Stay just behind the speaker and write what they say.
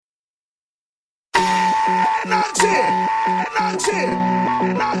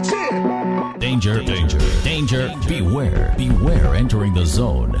Danger, danger, danger, beware, beware entering the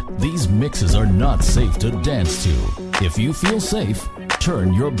zone. These mixes are not safe to dance to. If you feel safe,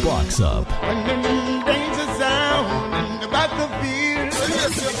 turn your box up. When the danger sound in the battlefield.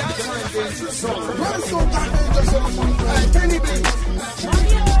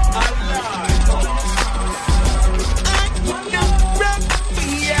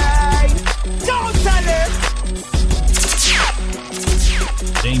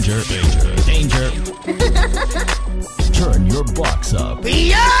 Danger, danger, danger. Turn your box up.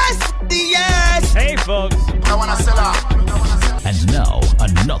 Yes, yes. Hey, folks. I wanna sell out. And now,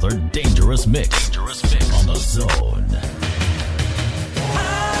 another dangerous mix. Dangerous mix on the zone.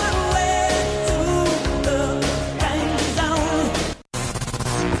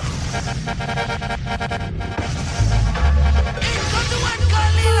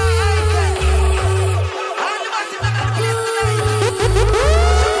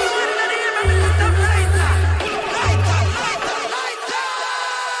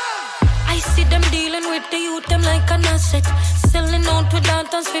 The youth them like an asset. Selling out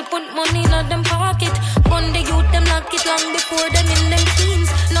without us, we put money in them pocket. One the youth them lock it long before them in them teens.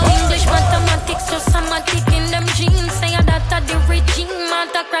 No English, mathematics, just somatic in them genes. Say that the regime,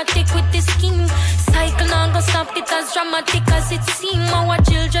 autocratic with the scheme. Cycle now go stop it as dramatic as it seems. Our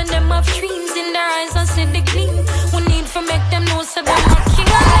children them have dreams in their eyes and see the gleam. We need to make them know so them are king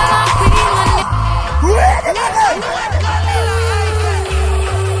and them are queen.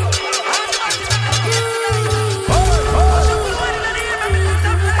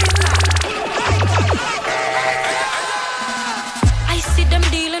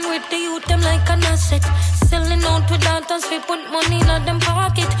 The youth them like an asset. Selling out without us, we put money in them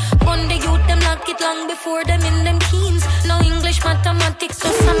pocket. One the youth them lock it long before them in them teens. No English, mathematics,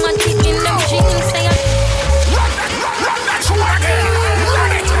 just somatic in them genes. Say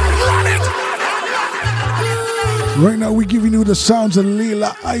right now we giving you the sounds of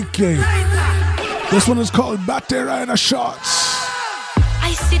Leela Ike. This one is called Battery in a Shots.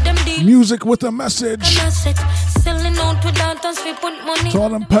 I see them music with a message. Selling out without us, we put money. So all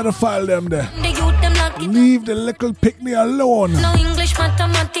them pedophile them there. The youth them lock it. Leave the little picnic alone. No English,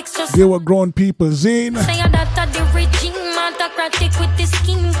 mathematics, just they were grown people, Zine. Say that the regime, autocratic with the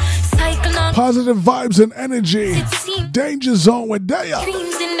scheme. Cycle now. Positive vibes and energy. Danger zone with Daya.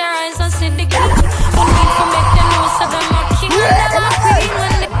 Dreams in their eyes and see the gleam. We need to make them know so them are king and them are queen.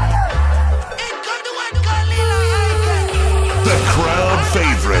 The crowd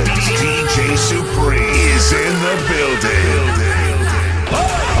favorite, DJ Supreme, is in the building.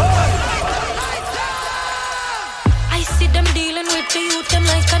 I see them dealing with the youth, them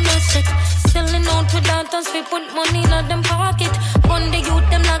like an asset. Selling out without us, we put money in them pocket. One the youth,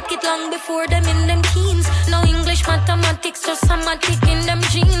 them lock it long before them in them teens. No English, mathematics, just somatic in them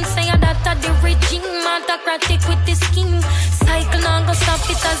genes. Say that the regime, autocratic with the scheme. Cycle now go stop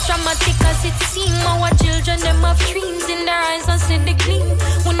it as dramatic as it seems. Our children, them have dreams in their eyes and see the gleam.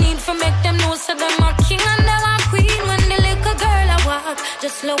 We need to make them know so them are king and them are queen. When the little girl I walk,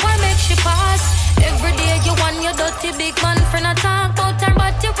 just slow and make she pass. Every day you want your dirty big man friend a talk about her,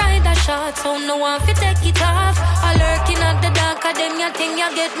 but you ride a shot. So no one fi take it off. I lurking at the dark of them, you think you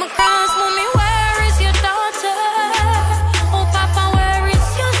get my cross. Mommy, where is your daughter? Oh Papa, where is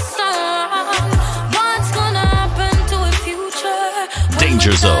your son? What's gonna happen to a future?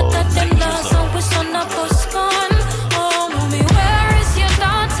 Danger zone.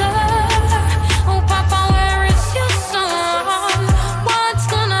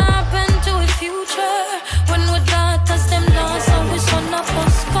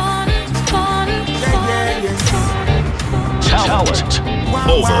 Talent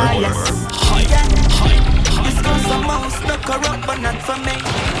over hype. This goes some mouse, no corrupt, but not for me.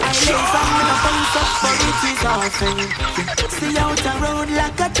 I lay some in a bounce up for it is all fame. See out a road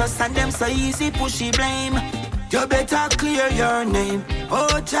like a trust and them so easy pushy blame. You better clear your name,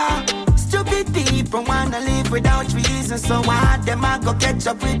 oh ja. Stupid people wanna live without reason, so why them I go catch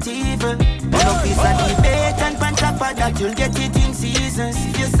up with evil? But no piece of debate and on top of that you'll get it in seasons.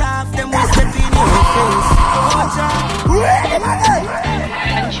 If you soft them will step in your face, oh ja.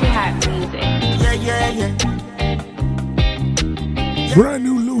 Country Hat Music. Yeah. Brand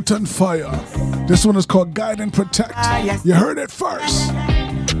new Luton Fire. This one is called Guide and Protect. Yes. You heard it first.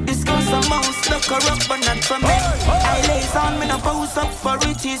 This goes some mouse, no corrupt, but not for me. I lays on me no pose up for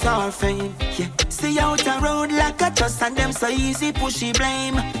riches or fame. Yeah. See out a road like a trust and them so easy pushy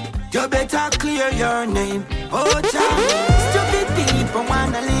blame. You better clear your name, oh ja. Stupid people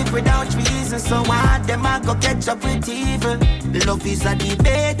wanna live without reason, so why them I go catch up with evil? Love is a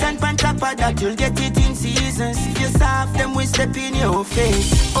debate and on top of that, you'll get it in seasons. If you soft, them we step in your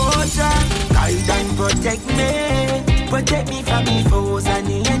face. Oh, Jah, guide and protect me. Protect me from the foes and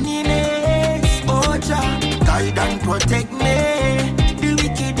the enemies. Oh, Jah, guide and protect me. The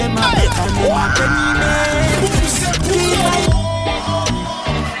wicked, them are better than them are enemies.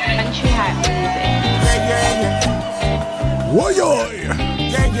 Country Hot Music. Yeah. Woyoy!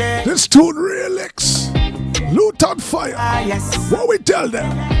 Yeah. This tune relics. Loot on fire. Yes. What we tell them?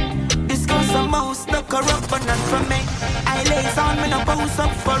 This goes the most, no corrupt but not from me. I lays on me no bounce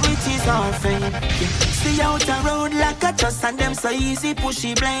up for riches or fame. See out the road like a trust and them so easy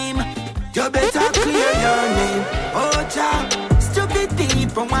pushy blame. You better clear your name. Oh, Jah, stupid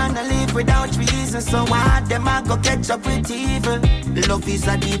people wanna live without reason. So hard them I go catch up with evil. Love is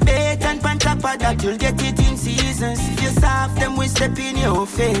a debate and on top of that you'll get it in seasons. If you soft them we step in your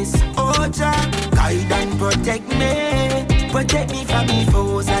face. Oh, Jah, guide and protect me. Protect me from the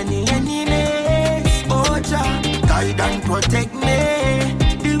foes and the enemies. Oh, Jah, guide and protect me.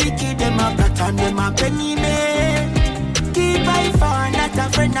 The wicked them a plot and them a penny me. Keep I far, not a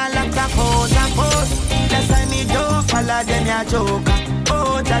friend, I love the foes and foes. That's why me don't follow them ya joker.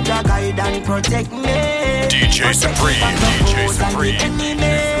 Oh, Jah, guide and protect me. DJ Supreme, DJ Supreme.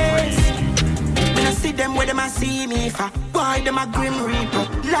 See them where them a see me for. Why them a grim reaper?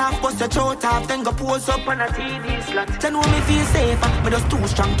 Laugh bust your throat off, then go pose up on a TV slot. Then know me feel safer, but just too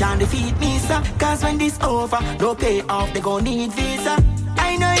strong can't defeat me, sir. Cause when this over, no pay off, they gon' need visa.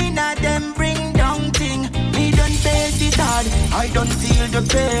 I know inna them bring down thing. Me done face it hard, I don't feel the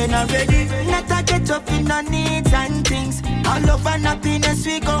pain already. Not a get up in the needs and things. All love and happiness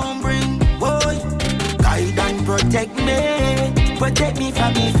we gon' bring. Boy, guide and protect me. Protect me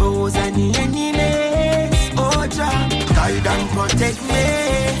from the foes and the enemies. Oh, Jah, guide and protect me.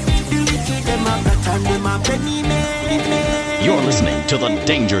 The wicked them a plot and them a penny me. You're listening to The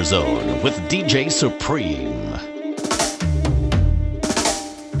Danger Zone with DJ Supreme.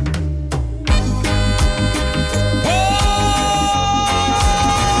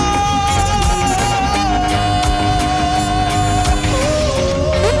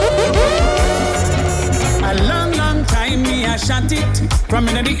 Shot it from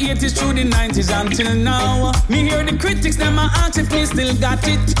in the 80s through the 90s until now. Me hear the critics, them a ask if me still got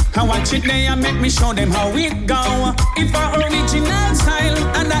it. I watch it they and make me show them how it go. If our original style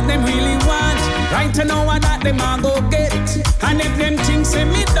and that them really want, right to know what that them a go get. And if them things say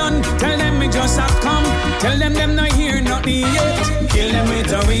me done, tell them me just a come. Tell them not hear nothing yet. Kill them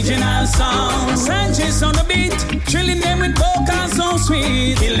with original song. Sanchez on the beat, drilling them with vocals so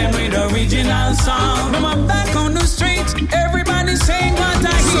sweet. Kill them with original song. Now I'm back on the street. Everybody saying what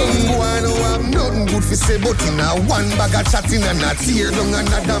I hear. Some boy don't have nothing good for say, but in a one bag of chatting and not tear down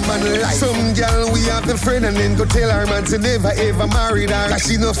another man life. Some girl we have the friend and then go tell her man to never ever marry her, cause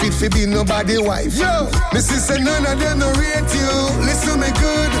she no fit for be nobody wife. Yo, me sister none of them no rate you. Listen me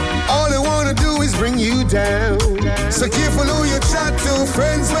good, all they wanna do is bring you down. So careful who you chat to,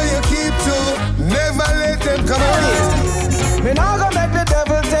 friends where you keep to. Never let them come around. Me not gonna make the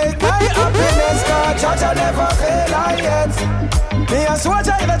devil take my happiness, cause Jah never fail I yet. Me a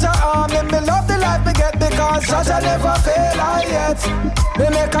soldier in your arm, me love the life me get because Jah never fail I yet. Me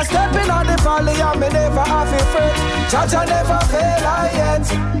make a step in on the valley and me never have a friend. Jah never fail I yet.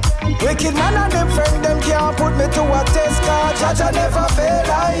 Wicked man and them friend, them can't put me to a test, cause Jah never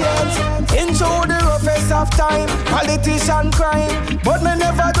fail I yet. Into the roughest of time, politician crime, but me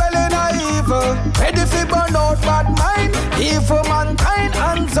never dwell in a evil. Ready fi burn out bad mind, evil mankind,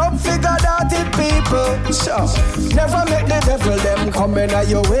 hands up, figure that it people. Sure, never make the devil them come in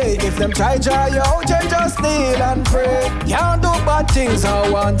your way. If them try draw you out, then just kneel and pray. Can't do bad things, I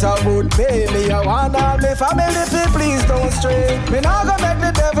want a good pay. Me I want all me family fi please don't stray. Me not gonna make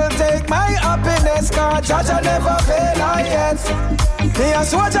the devil take my happiness, cause Jah never fail I yet. Me a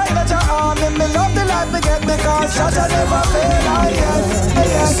soldier in your arm, and me love the life me get because Jah never fail I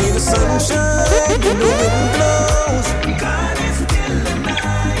yet. See the sunshine, when the wind blows, God is still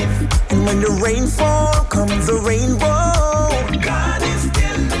alive. And when the rainfall comes the rainbow, God is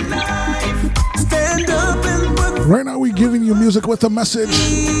still alive. Stand up and put. Right now we giving you music with a message.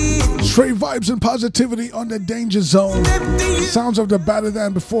 Straight vibes and positivity on The Danger Zone. Sounds of the Better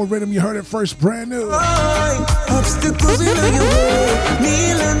Than Before rhythm, you heard it first, brand new. Obstacles in your way,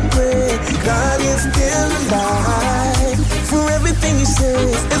 kneel and pray. God is still alive. For everything He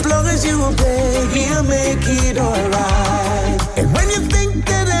says, as long as you obey, He'll make it alright. And when you think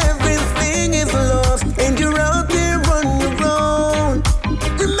that everything is lost and you're out there on your own,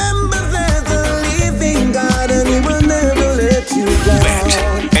 remember there's a living God and He will never let you down.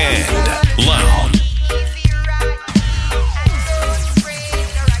 And loud.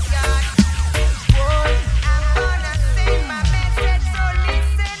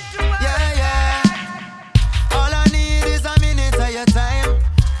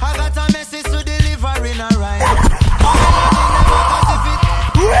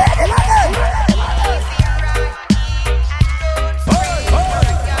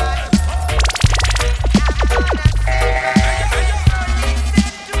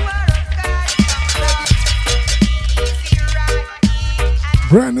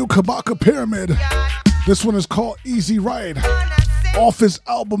 Brand new Kabaka Pyramid. This one is called Easy Ride. Off his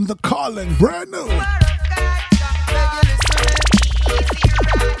album The Calling. Brand new.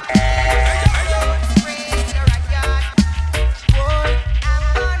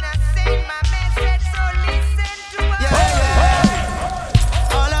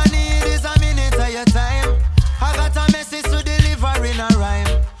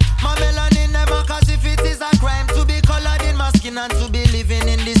 And to be living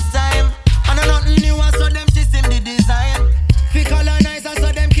in this time. And nothing new, so them system the design. We colonize,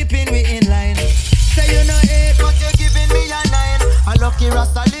 so them keeping we in line. Say you know 8, but you're giving me a 9. A lucky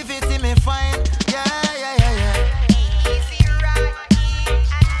Rasta live it in me fine. Yeah, yeah, yeah, yeah. Easy ride,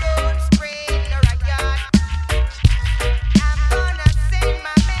 and don't spread no riot. I'm gonna send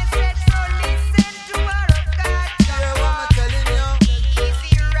my message, so listen to our God. Yeah, what I'm telling you.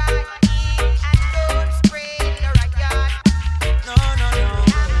 Easy ride, and don't spread no riot. No, no, no.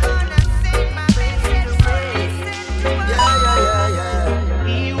 I'm gonna send my message, so listen to our God.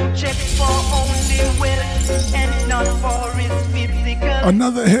 You check for only wealth and not for his physical.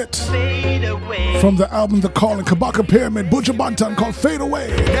 Another hit Fade away. from the album The Calling, Kabaka Pyramid, Buju Banton, called Fade Away.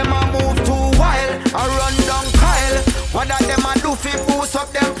 Them a move too wild, a run down Kyle. What that them a do fi boost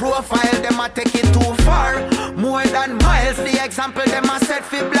up them profile? Them a take it too far, more than miles. The example them a set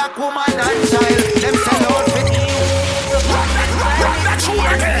fi black woman and child. Them sell out fi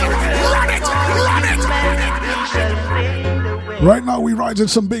Right now we riding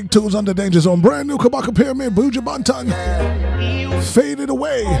some big tunes on the Danger Zone. Brand new Kabaka Pyramid, Buju Banton, Faded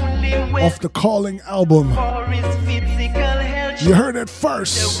Away, off the Calling album. You heard it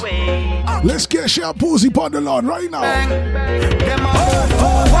first. Let's get Shampoozy upon the lawn right now. Them a move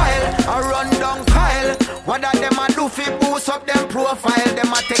too wild, a run down Kyle. What that them a do fi boost up them profile?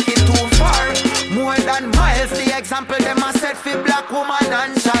 Them a take it too far, more than miles. The example them a set fi black woman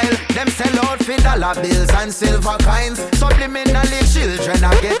and child. Them sell out fi dollar bills and silver coins. Subliminally children a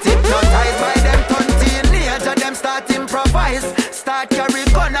get hypnotized by them turn teenager. Them start improvise, start carry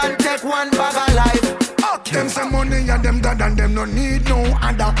gun and take one bag of life. Them some money and them dad and them no need no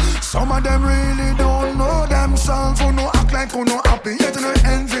other. Some of them really don't know themselves. Who no act like who no happy, yet no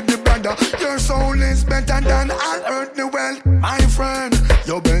envy the brother. Your soul is better than all earthly wealth. My friend,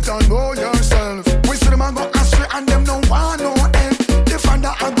 you better know yourself. We see them a go astray and them no want no help. The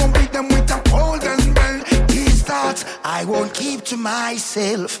father I gon' beat them with a golden bell. These thoughts I won't keep to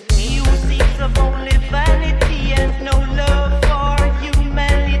myself. Music of only vanity and no love for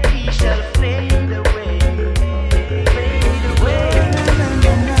humanity shall fade away.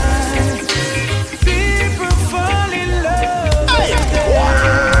 People fall in love.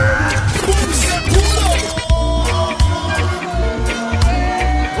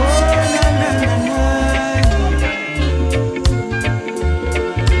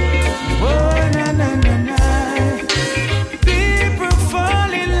 People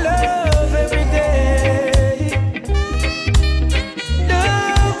fall in love every day.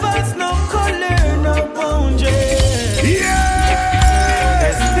 Love has no color, no boundary.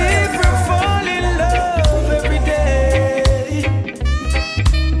 Yes, people fall in love every day.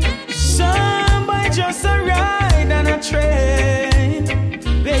 Some by just a ride and a train,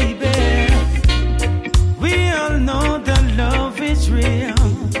 baby. We all know that love is real.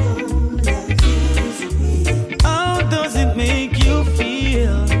 How does it make you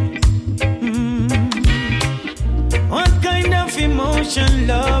feel? What kind of emotion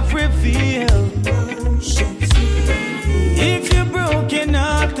love reveals? If you're broken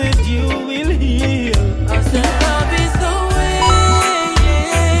hearted, you will heal. I said love is the way.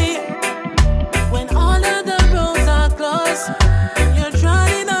 When all of the roads are closed, you're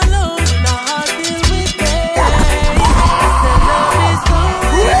driving alone, the heart filled with pain. I said love is the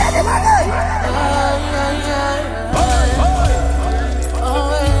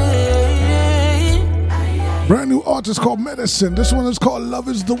way. Brand new artist called Medicine. This one is called Love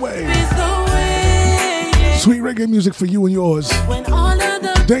is the Way. Sweet reggae music for you and yours. When all of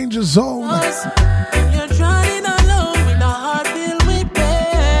the Danger Zone. you're driving alone with a heart filled with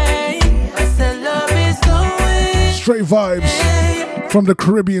pain. I said love is the way. Straight vibes from the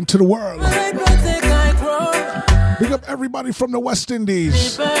Caribbean to the world. Big up everybody from the West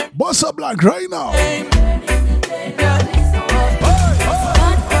Indies. Bust up like right now.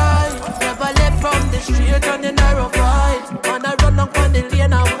 Never left from the street on the narrow fight. And I run up on the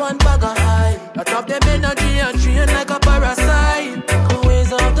lane and one bag of high. I drop them energy and train like a parasite. The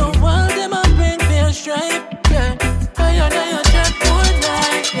ways of the world, them a bring me a stripe. Yeah, I and I check one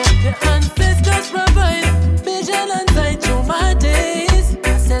night. Yeah, the ancestors provide vigilance I through my days.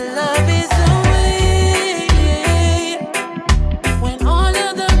 I said love is the way. When all of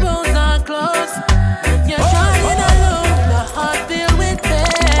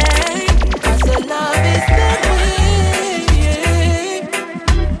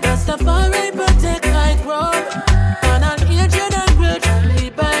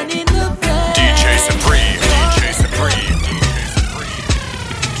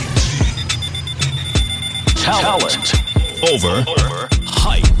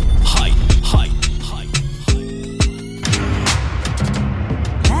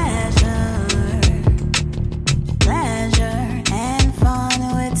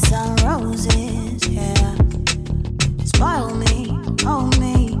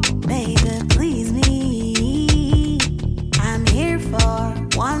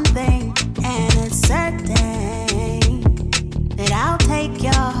one thing, and it's certain that I'll take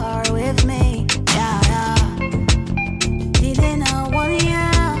your heart with me. Yeah, yeah. Didn't I want you?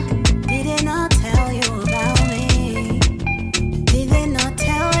 Didn't I tell you about me? Didn't I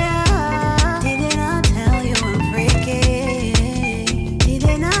tell you? Didn't I tell you I'm freaky?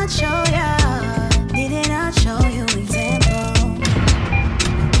 Didn't I show you? Didn't I show you example?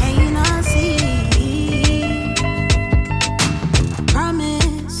 Can you not see?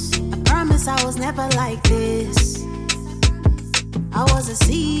 I promise I was never like this. I was a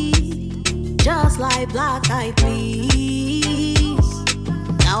seed, just like Black Eyed Peas.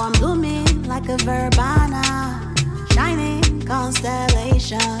 Now I'm blooming like a verbena, shining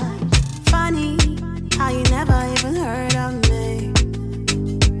constellation. Funny how you never even heard of me.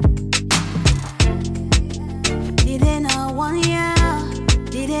 Didn't I want you?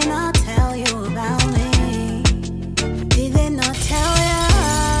 Didn't I tell you about me? Didn't I tell you?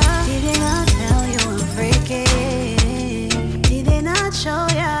 Didn't I tell you I'm freaky? Didn't I show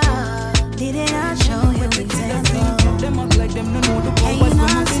you? Didn't I show you example? Them act like them no know the powers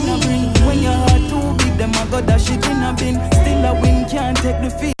when you bring. When your heart too big, them a go dash it in a bin. Still a win, can't take the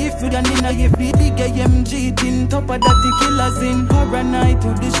fifth. With an inner if the big AMG tin. Top of that the killers in. Paranoid to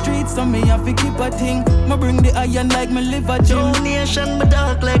the streets, so me have to keep a thing. Me bring the iron like me live a gym. Donation, me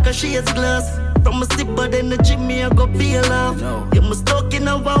dark like a shades glass. From a sipper, then the gym, me I go peel off. You must talk in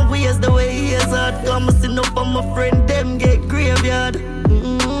a one way as the way he is hard. Come sitting up on my friend, them get graveyard.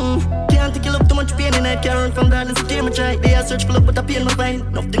 Can't take you up too much pain and I can't run from darkness. Stay my try, they are search for love, but I pain my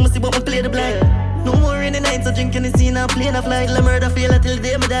find. Nothing must see but me play the blind. No more in the night, so drinking the scene, I'm playing a flight. Let murder feel until the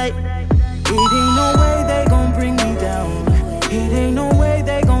day me die. It ain't no way they gon' bring me down. It ain't no way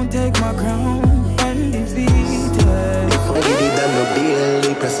they gon' take my crown. Undefeated. If I did it, I'm no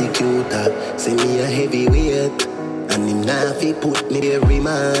daily prosecutor. Say me a heavyweight. And him now fi put me every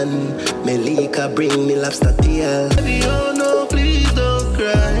man. Me Lika bring me lobster tail. Baby, oh no, please don't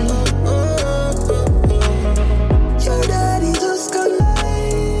cry. Your daddy just got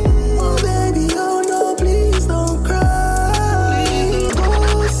lied. Oh baby, oh no, please don't cry.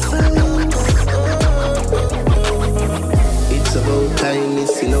 It's about time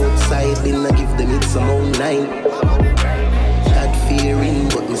missing outside. Then I give them it's some own night. God fearing,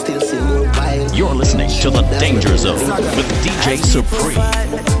 but me still see more violence. You're listening to The Danger Zone with DJ Supreme.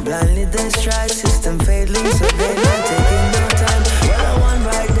 Blindly they strike, system failing, so they're not taking no time. Well, I won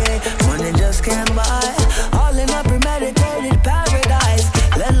right there, money just can't buy. All in a premeditated paradise.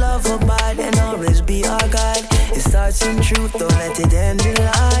 Let love abide and always be our guide. It starts in truth, don't let it end in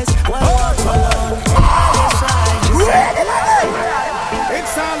lies. One walk alone, other side,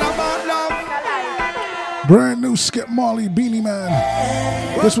 it's all about love. Brand new Skip Marley, Beanie Man.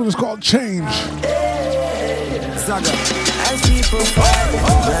 This one is called Change. Zaga. As people fall,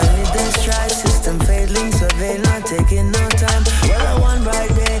 blindly they strike, system failing, so they're not taking no time. Well, I won right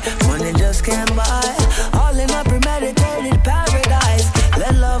there, money just can't buy. All in a premeditated paradise.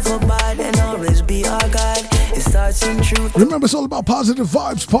 Let love abide and always be our guide. It starts in truth. Remember, it's all about positive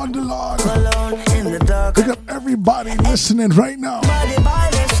vibes, Ponder Lord. Alone in the dark. Pick up everybody listening right now. Body by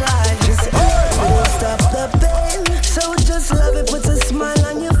their side, just stop the pain. So just love it, put a smile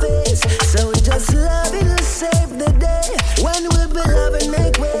on your face. So just love it, let's save the day. When we'll be loving,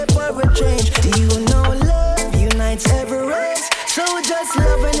 make way for a change. Do you know love unites every race? So just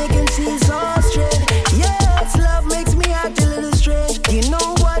love and you can see it's all straight. Yes, love makes me act a little strange. You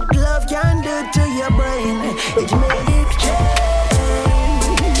know what love can do to your brain? It made it change.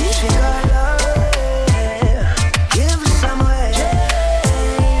 If you got love, give some way.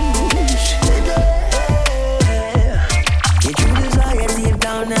 Change today. Your true desire deep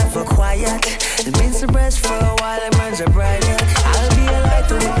down, never quiet. It's been suppressed for a while, it burns a brighter. I'll be a light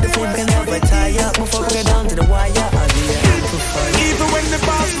to the flame can never tire. Before we get down to the wire, I'll be a people fight. Even when the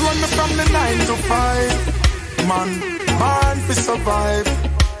boss run me from the 9 to 5, man, born to survive.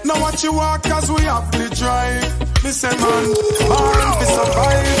 Now watch you walk as we have the drive. Me say man, born to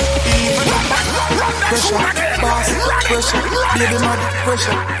survive. Even the pressure, boss, pressure, baby mad,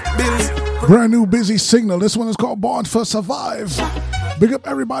 pressure, bills. Brand new Busy Signal. This one is called Born for Survive. Big up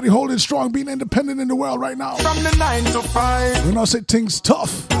everybody holding strong, being independent in the world right now. From the 9 to 5. We know say things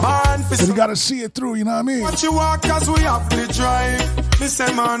tough, but you gotta see it through, you know what I mean? Watch you walk as we have the drive. Me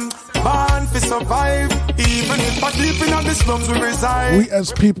say man, born to survive. Even if I deep in the slums we reside. We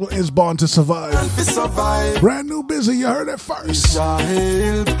as people is born to survive. Born to survive. Brand new Busy, you heard it first. Jah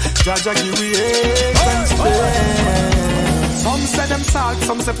help, Jah give we aches and strength. Some said them salt,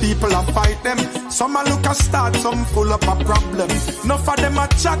 some say people a fight them. Some a look a start, some full up a problem. Enough of them a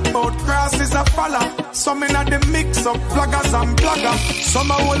chat about crosses a follow. Some in a the mix up vloggers and bloggers. Some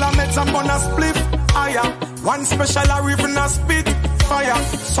a hold a meds and bun a split higher. One special a even a spit fire.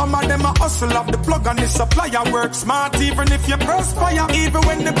 Some of them a hustle of the plug and the supplier. Work smart even if you perspire. Even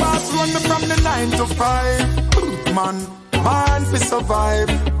when the boss run me from the 9 to 5. Man, born to survive.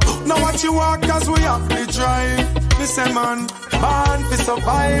 Now what you want cause we have to drive. Me say man, born to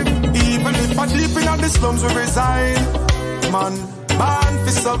survive. Even if I deep in the slums we reside. Man, born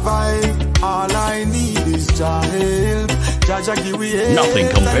to survive. All I need is Jah help. Jah give we help. Nothing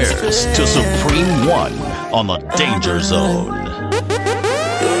compares to Supreme One on the Danger Zone.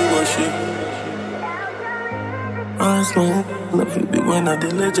 Nothing be when I the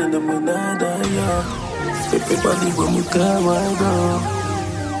legend and when I die. Everybody when we call my dog.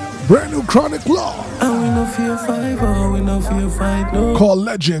 Brand new Chronic Law. And we no fear fight, oh, we no fear fight, no. Called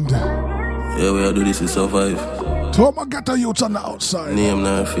Legend. Yeah, we all do this to survive. To all my ghetto youths on the outside. Name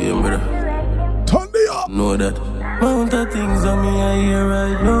not fear, brother. Turn the up. Know that. Mount of things on me I hear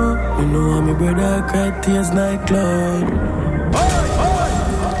right now. You know how me brother cried tears nightclub.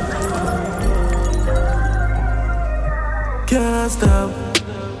 Can't stop.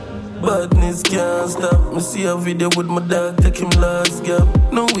 Badness can't stop. Me see a video with my dog, take him last gap.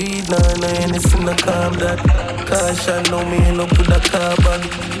 No weed, no anything to calm that. Caution, no me end up with a carbon.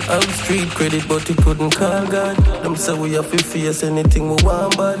 I was street credit, but he couldn't call God. Them say we have to face anything we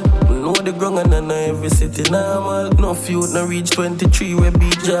want bad. We know the ground and I know every city normal. No feud, no reach 23, we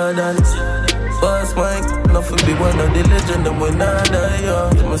beat Jordans. Fast Mike, nothing be one of the legend and when I die,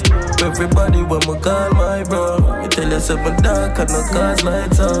 yeah. Everybody when we call my bro. Me tell you something dark and no cars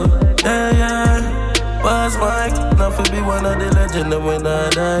lights out. Yeah, yeah. Fast Mike, nothing be one of the legend and when I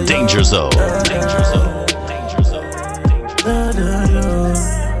die, yeah. Danger Zone. Danger Zone. Danger Zone.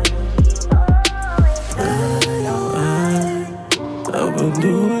 I've been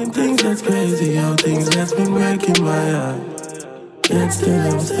doing things that's crazy, how things that's been breaking my heart. Yet still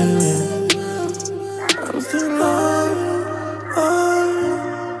I'm still here. I'm still on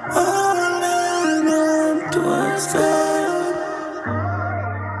towards time.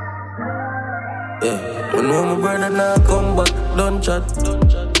 Yeah, when my brother now come back, don't chat.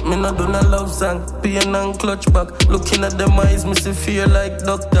 Me not do no love song, pain and clutch back. Looking at them eyes, me see fear like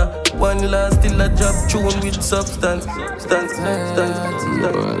doctor. One last still a job tune with substance.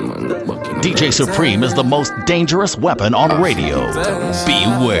 DJ Supreme is the most dangerous weapon on radio.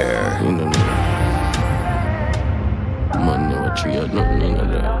 Beware.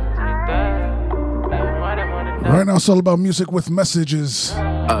 Right now it's all about music with messages.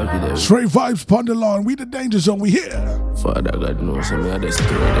 Straight vibes, ponder lawn. We the Danger Zone, we here. Father God knows me, I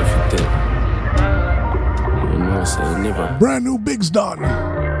destroyed everything. You know, say never. Brand new Biggs done.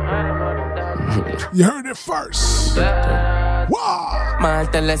 You heard it first. Wow. Man,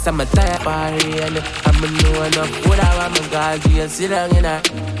 tell us I'm a type of rain. I'm a know enough what I want, my God, you sit down in a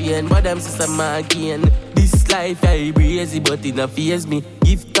pain. But them sister man again. This life I crazy, but it not fears me.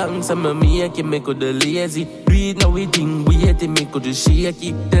 Give thanks, I'm a make it, make it lazy. Read now we think we hate it, make it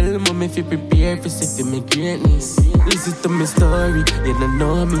shaky. Tell mom if you prepare for see me greatness. Listen to my story, you don't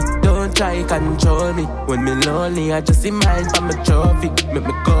know me. Don't try control me. When me lonely, I just see mine for my trophy. Make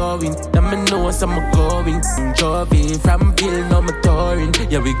me going, now me know I'm going. Trophy from Bill, now me touring.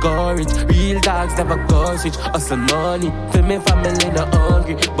 Yeah, we going. Real dogs never go switch. Hustle money, for me family not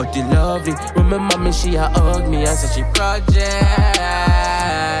hungry, but you lovely. When my mommy she a hug me, I said she project.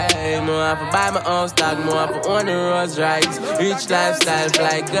 More have to buy my own stock, more have to own the Rolls Royce. Rich lifestyle,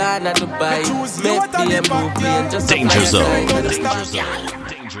 fly Ghana, Dubai. Make me a movie and just Danger Zone.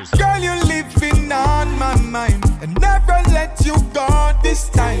 Girl, you living on my mind and never let you go this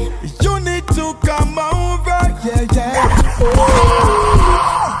time. You need to come over, yeah.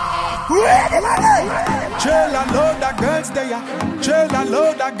 Trail and load the girls there, trail and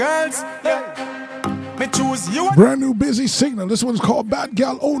load the girls, yeah. Me choose you. Brand new Busy Signal. This one's called Bad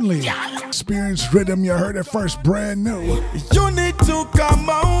Gal Only. Experience rhythm, you heard it first, brand new. You need to come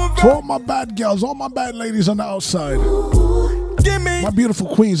over. To all my bad gals, all my bad ladies on the outside. Give me my beautiful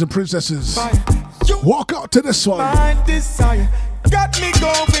queens and princesses. Walk out to this one. My desire got me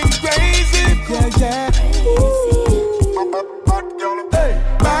going crazy. Yeah. Hey,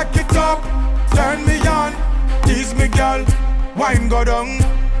 back it up, turn me on, tease me, girl. Wine go down,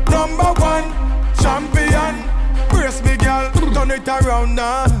 number one. Champion, brace me, girl, turn it around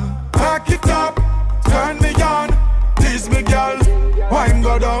now. Back it up, turn me on, please me, girl. Wine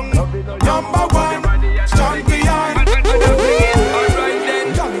go down, number one, champion. Alright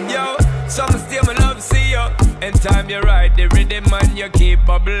then, yo, some still my love see you. And time you ride the rhythm and you keep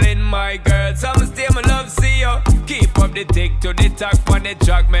bubbling, my girl. Some stay my love, see you. Keep up the tick to the talk on the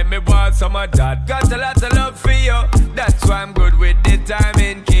track. Make me want some of that. Got a lot of love for you. That's why I'm good with the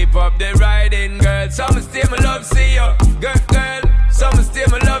timing. Keep up the riding, girl. Some stay my love, see you. Girl. Some stay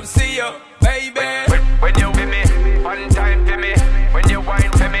my love, see you. Baby. When you with me, one time for me. When you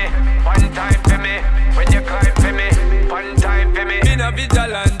whine for me, one time for me. When you climb for me, one time for me. Been a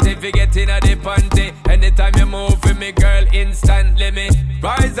vigilante, forget in a the panty. Anytime you move for me, girl, instantly me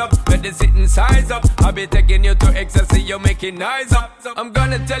rise up, let the sitting size up. I'll be taking you to ecstasy, you making nice up. I'm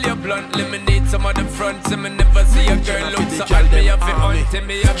gonna tell you bluntly, me need some of the fronts, and me never see a girl look so hot. Me have it on, tell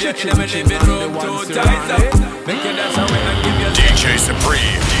me have you in my living room, two ties up. Make you dance away and give you DJ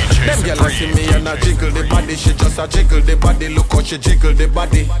Supreme. Them gyal see me and I jiggle the body, she just a jiggle the body. Look how she jiggle the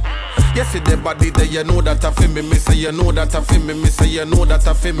body. You see the body there, you know that I feel me. Me say you know that I feel me. Me say you know that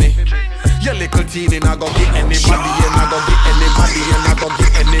I feel me. Your little teen and I go get anybody, and I go get anybody, and I go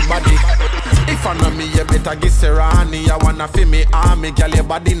get anybody. If I know me, you better get Serrani. I wanna feel me army, gyal your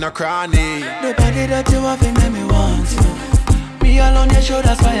body no cranny. The body that you have in me want you. Me alone your show,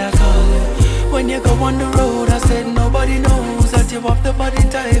 that's why I call you. When you go on the road, I said nobody knows that you have the body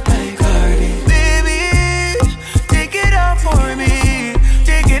type like Cardi. Baby, take it off for me.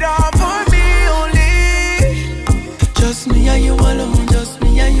 Take it off for me only. Just me and you alone, just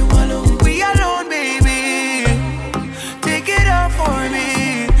me and you alone. We alone, baby. Take it off for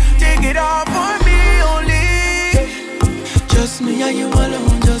me. Take it off for me only. Just me and you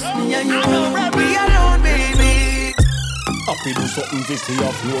alone, just me and you alone. We alone, baby. Happy do something to see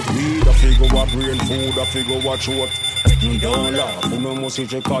a float weed. I figure what brain food, I figure what short. Don't laugh, you know must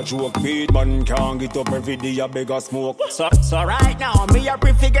check a joke. Beat man can't get up every day, I beg a smoke. So right now, me a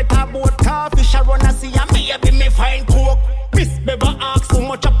prefer get a boat coffee. Shall wanna see a me a be me fine coke. Miss never ask so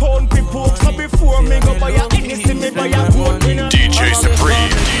much a pound pe pork. So before me go buy a anything, me buy a coat. DJ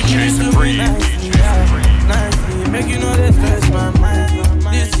Supreme, DJ Supreme, DJ Supreme. Nicely, make you know they stress my mind.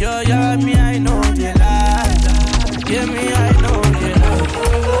 This your yeah, me I know they lie. Yeah, me I know they lie.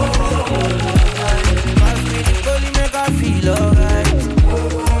 Pass me the goalie, make I feel alright.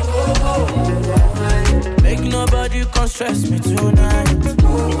 Make nobody come stress me tonight.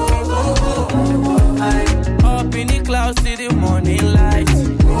 Up in the clouds, see the morning light.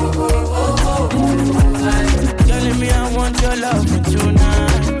 Telling me I want your love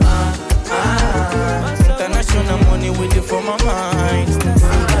tonight. International money with you for my mind.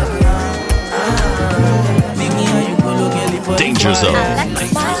 Danger Zone.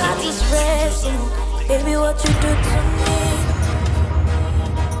 Baby, what you do to me?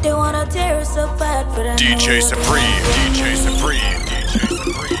 They wanna tear us apart, but I DJ Supreme, DJ Supreme, DJ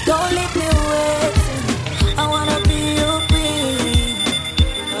Supreme. Don't leave me waiting. I wanna be your queen.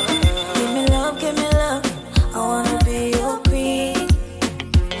 Give me love, I wanna be your queen.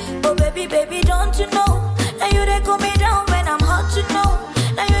 Oh baby, don't you know? Now you they cool me down when I'm hot, you know.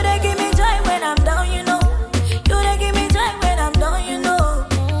 Now you they give me joy when I'm down, you know. You they give me joy when I'm down, you know.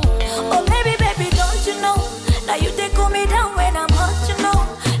 Oh baby, don't you know? Now you they cool me down when I'm hot, you know.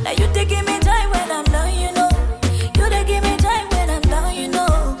 Now you they give me joy when I'm down, you know. You they give me joy when I'm down, you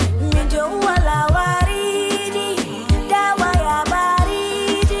know. Me jo wala waridi, dawa ya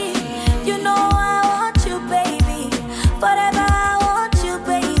baridi. You know I want you, baby. Forever I want you,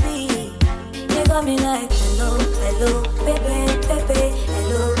 baby. You got me like hello, baby,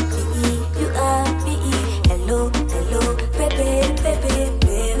 hello, you are me, hello, baby.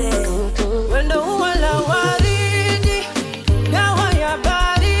 When the wala waridi, dawa ya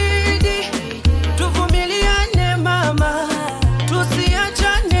baridi. Tuvumiliane mama,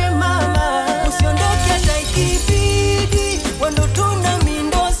 tusiachane mama. Usiondoke hata ikibidi, wendo tuna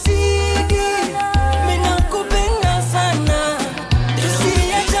mindo sidi. Mina kupenda sana,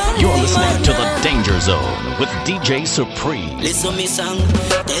 tusiachane. You're listening to the Danger Zone with DJ Supreme. Listen me song,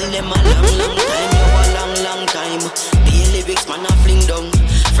 tell them a long time, you a long time. The lyrics man a fling down.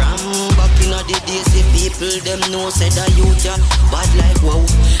 From back in the days, the people them know said that you ja bad like wow.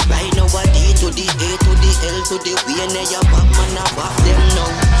 Right now a D to the A to the L to the W, and ya back man a back them now.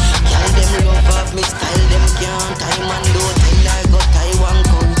 Tell them love of me style, them can't time and don't tell I got Taiwan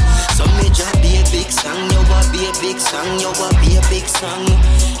cow. So me just be a big song, you a be a big song, you a be a big song.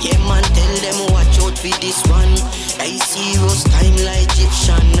 Yeah man, tell them watch out for this one. I serious time like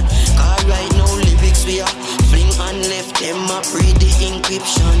Egyptian. Cause right now lyrics we are fling and left them a pre the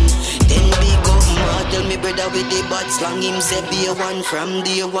encryption. Then big up model me brother with the bad slang. Him say be a one from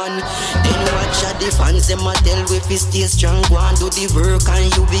day one. Then watch out the fans them a tell we fi stay strong. Go and do the work and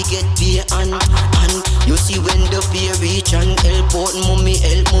you will get paid and You see when the fear reach and help out mommy,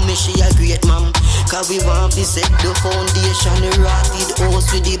 she a great mom. Cause we want to set the foundation, rotted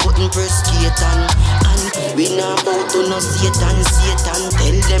house with the button press skating. And we not out to no Satan.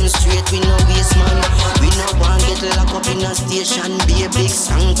 Tell them straight we no waste man. We no want get locked up in a station. Be a big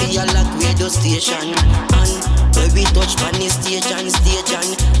song for your lock radio station. And where we touch pan the stage and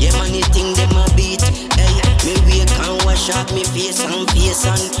yeah man, the thing them a beat. Hey, me wake and wash up me face and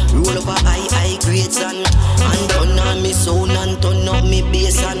roll up a high grades and turn on me sound and turn up me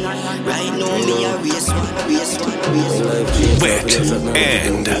bass and right now me a race one. Wet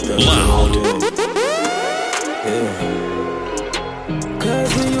and loud. Cause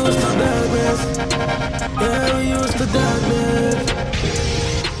we used to darkness. Yeah, we used to darkness.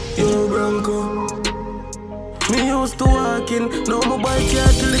 Yo, Bronco. Me used to walking, now my bike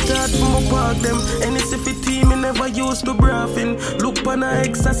can't till it hard for my park them. And it's if it team, me never used to braffing. Look pan a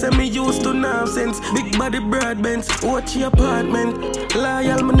ex, I say me used to nonsense. Big body broadbands, watch your apartment.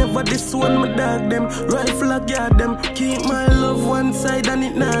 Loyal, me never this one, my dog them. Rifle a guard them, keep my love one side and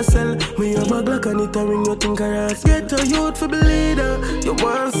it not sell. Me have a Glock and it a ring, you think I ask. Get a youth for the leader. You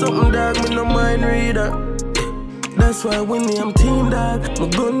want something dog, me no mind reader. That's why when me I'm team dog. My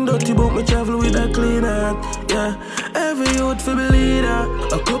gun dirty but me travel with a clean heart. Yeah, every youth for the leader.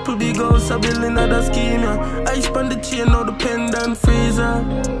 A couple big house a building other scheme. Yeah, I span the chain now the pendant freezer.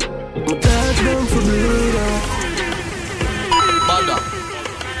 My dog them for the leader. Bada.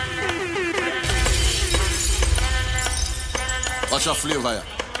 What's your flavor here?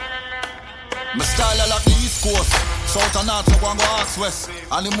 My style like the East Coast. South and North, so go and go ask West.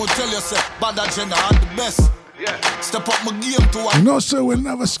 And he would tell you, say, Bada Jenna are the best. Step up my game to one. No, sir, we're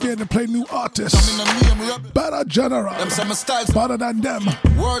never scared to play new artists. Better general. Better than them.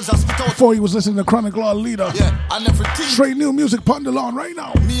 Words are spit out. Before he was listening to Chronic Law Leader. Yeah, and everything. Straight new music, Pondalon right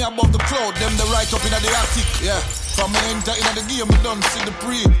now. Me above the cloud, them the right up in the attic. Yeah, from me enter in the game, we done see the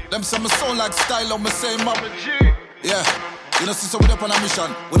pre. Them say me sound like style on me same up. Yeah, you know, sister, we up on a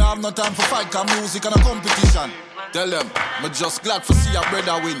mission. We don't have no time for fight, cause music and a competition. Tell them, me just glad for see a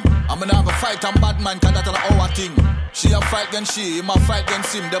brother win. I'm gonna have a fight and bad man, cause that's our thing. She a fight against she, him a fight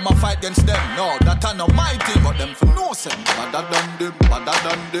against him, them a fight against them. No, that ain't not my thing, but them for no sense. Badder than them, badder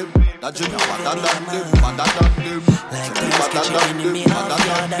than them. That junior badder than them, badder than them. Like badder than them, badder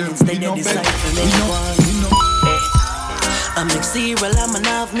than them. Stay there decide for me one. I'm like cereal, I'm an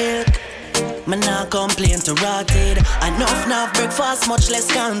half milk. Me nah complain to rotted. Enough now breakfast, much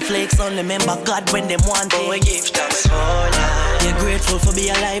less cornflakes. Only remember God when them want it. Oh, we give thanks for life. You're grateful for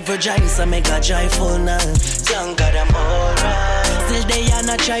being alive, rejoice and make a joyful night. Thank God I'm alright. Still they are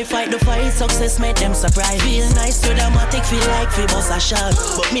not try fight the fight. Success make them surprise. Feel nice, so dramatic, feel like fi bust a shot.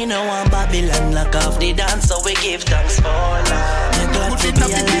 But me no want Babylon lock off the dance. So we give thanks for life. You're glad to be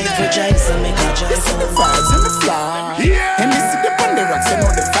alive, rejoice and make a joyful night. Vibes in the fly. Yeah. And me see the on the rocks and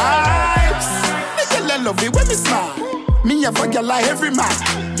all the vibes. I love it when me smile. Me have a girl like every man.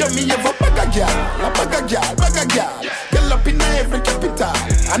 Yo, me have a bag of girl, a bag of girl, bag of girl. Girl up in every capital.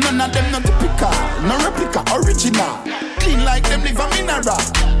 And none of them not typical, no replica, original. Clean like them live a mineral.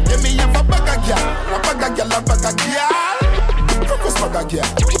 Yo, me have a bag of girl, a bag of girl, a bag of girl. Focus bag of girl.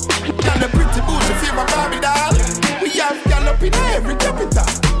 Girl the pretty booty, favorite Barbie doll. We have girl up in every capital.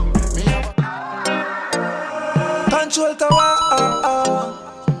 Me have Control tower,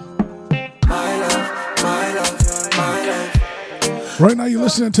 my love. Right now you're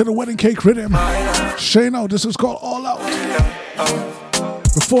listening to the Wedding Cake Rhythm. Shano, this is called All Out.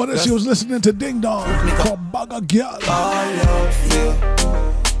 Before this you was listening to Ding Dong called Baga Gyal.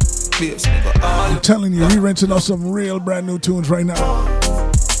 I'm telling you, we renting out some real brand new tunes right now.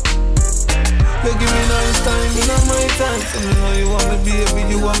 You give me nice time, you know my time. So me know you want me baby,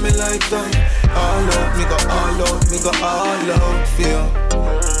 you want me lifetime. All out, me go all out for you.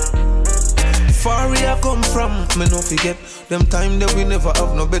 Far where I come from, me no forget them time that we never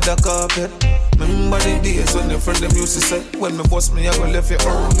have no better carpet. Remember the days when your friend them used to say, when me boss me I go left you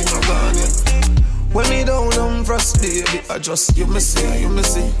home in my garden. When me down on frost baby, I just you me see.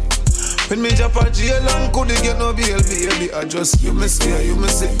 When me drop a jail and couldn't get no bail baby, I just you me see. You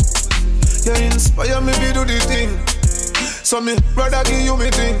inspire me to do the thing, so me brother give you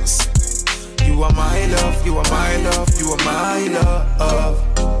me things. You are my love, you are my love, you are my love.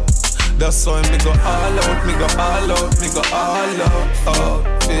 That's why me go all out, me go all out, me go all out,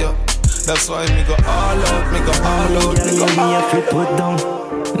 yeah. That's why me go all out, me go all out, me go all out. Me put down,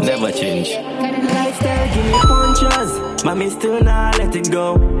 never change. Lifestyle give me punches, mommy still not let it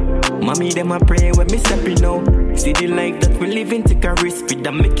go. Mommy them a pray when me stepping out. See the life that we living, take a risk with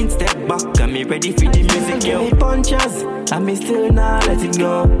them making step back. And me ready for the music, yo. Give me punches, and me still not let it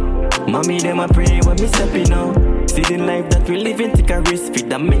go. Mommy, them a pray when me stepping out. See the life that we living, take a risk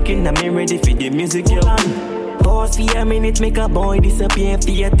fit. I'm making me ready for the music, yo. Pause for a minute, make a boy disappear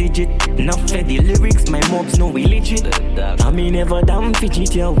for a digit. Enough for the lyrics, my mobs know we legit. I me never damn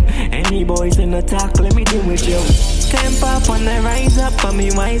fidget, yo. Any boys in the talk, let me deal with yo. Temper up when I rise up, and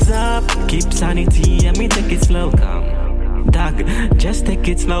me wise up. Keep sanity, and me take it slow. Dog, just take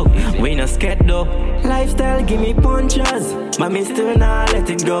it slow. We not scared though. Lifestyle give me punches. Mommy still not let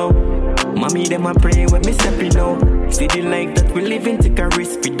it go. Mommy them a pray when me stepping out. See the life that we living, take a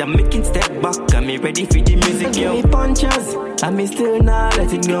risk with them making step back. And me ready for the music, yo. Give me punches, and me still not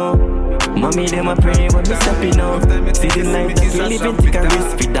let it go. Mommy them a pray when me stepping out. See the life that we living, take a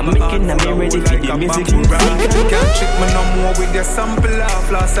risk with them making and me ready for the music. You can't trick me no more with your sample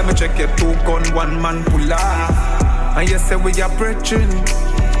off. Last time I check your 2 gun, 1 man pull off. And you say we are preaching.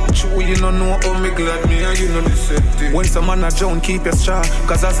 True, you don't know how me glad me and you know the safety. When some man a drown, keep your strong.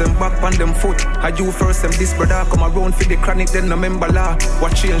 Cause as them back on them foot, I you first them this brother come around for the chronic, then no member law.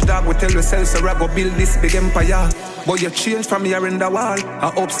 What change dog, we tell yourself so I go build this big empire. But you change from here in the wall.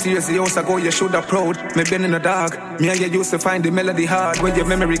 And upstairs the house I go, you should have proud. Me been in the dark. Me and you used to find the melody hard. When your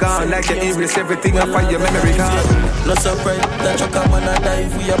memory gone, like you erase everything up on your memory card. No surprise, that you come on a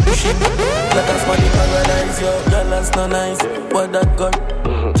dive, we are pushing. Let us money paradise, yo. Girl, that's no nice. What that gun?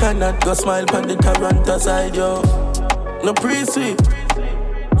 Cannot go smile on the Toronto side, yo. No pre-sweet.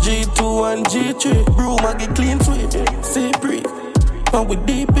 G2 and G3. Broom, I get clean sweet. See breathe. And with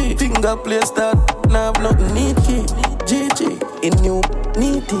DP. Finger play start. Now have nothing need key. GG. In you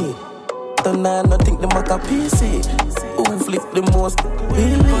need it. Don't I not think the Mac a PC. Who flip the most?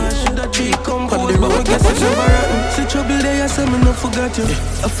 Really? That tree come on the road, guess it's never rotten. See trouble there, I say me no forgot you.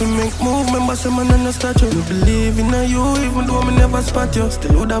 I feel make move, remember say man on the statue. Me believe in you, even though me never spot you.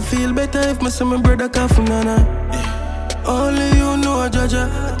 Still would I feel better if me see my brother coffin, nana. Only you know, Jaja.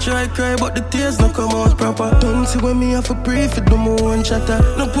 Try cry, but the tears no come out proper. Don't see when me have a pray for no more one shatter.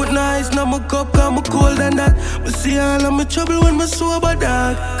 No put no ice in my cup, cause I'm cold than that. But see all of my trouble when me sober,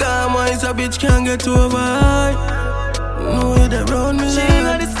 dog. Cause my eyes a bitch can't get over. No way that round me. She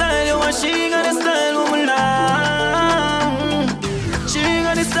got the style, you want she got the style, woman love. She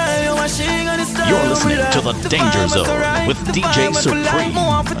got the style, you want she got the style. You're listening to The Danger Zone with DJ Supreme.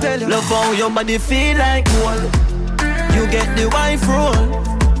 Love how your body feel like gold. You get the wife roll.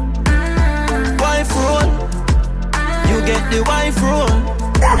 Wife roll. You get the wife roll.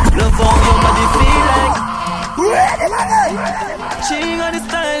 Love how your body feel like. She got the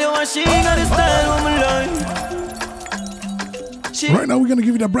style, you want she got the style, woman love. Right now we're gonna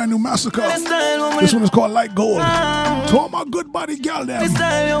give you that brand new massacre. This one is called Like Gold. To all my good body gal them,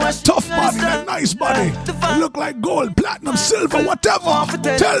 tough body, that nice body, they look like gold, platinum, silver, whatever.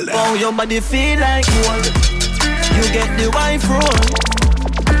 Tell them. Oh, your body feel like gold. You get the wife roll.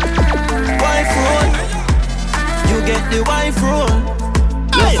 Wife roll. You get the wife roll.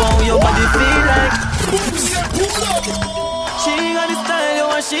 Love how your body feel like. She got the style, you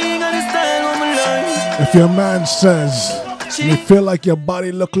want she got the style, woman love. If your man says you feel like your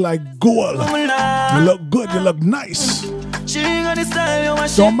body look like gold, you look good, you look nice.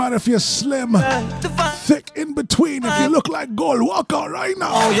 Don't matter if you're slim, thick, in between. If you look like gold, walk out right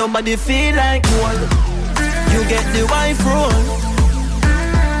now. Oh, your body feel like gold. You get the wife roll.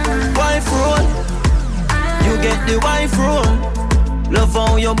 Wife roll. You get the wife roll. Love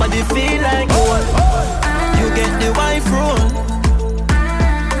how your body feel like gold. You get the wife roll.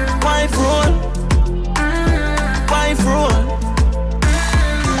 Wife roll. Wife roll.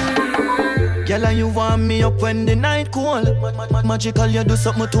 Girl, you want me up when the night cold. Magical, you do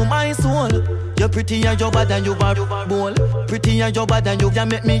something to my soul. You're pretty and you're bad and you are bold. Pretty and you're bad and you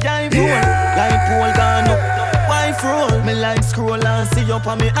make me eye roll. Like pole gone up, wife roll. Me like scroll and see up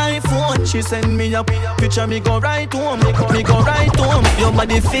on me iPhone. She send me a picture, me go right home. Me go right home. Your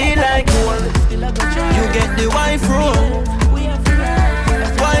body feel like gold. You get the wife roll.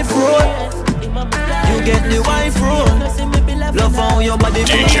 Wife roll. You get the wife roll. Love how your body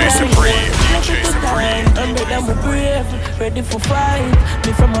feel DJ like Supreme. DJ Supreme. Under them we brave, ready for fight.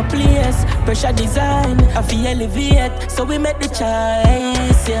 Me from a place, pressure design. I feel elevate, so we make the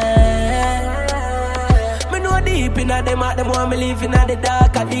choice, yeah. Me know deep in them heart, them want me live in the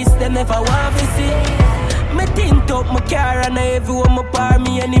dark. At this, them never want to see. Me tint up my car and everyone my par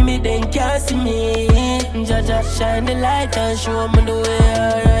me enemy, then can't see me. Jaja shine the light and show me the way,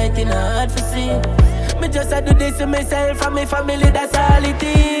 alright in hard for see. Me just I do this to myself and my family, that's all it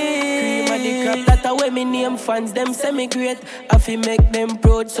is. Cream of the crop, that's the way me name fans, them say me great. I feel make them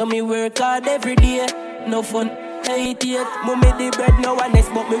proud, so me work hard every day. No fun it yet. Mommy the bread no one else,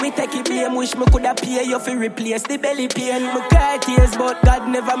 but me we take it blame. Wish me coulda pay you fi replace the belly pain. Me cry tears, but God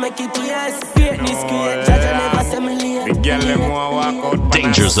never make it yes. Greatness create, Jaja never say me late. The girl them want walk out.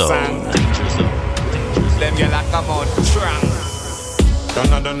 Danger Zone. Them girl a come out strong.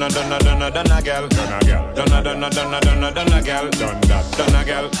 Donna girl, donna girl, donna girl, donna girl, done them, donna girl, donna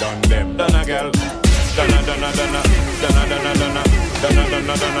girl, done them, donna girl.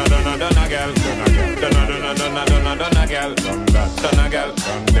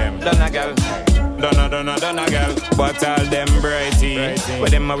 Donna girl, but all them brighty. But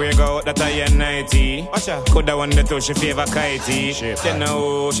them a wear go out that I ain't nighty. Coulda won the two, she favor kitey. Then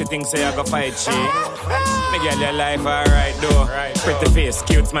know she thinks say I go fight she. Me girl your life alright though. Pretty face,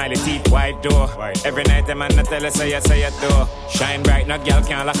 cute smiley teeth, white though. Every night the man a tell her say it though. Shine bright, no girl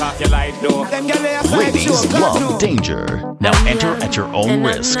can't lock off your light though. Ladies love danger. Now enter at your own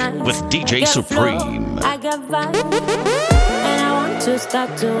risk with DJ Supreme. I got vibe, and I want to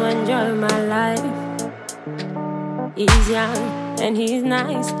start to enjoy my life. He's young and he's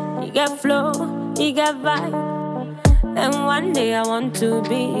nice. He got flow, he got vibe. And one day I want to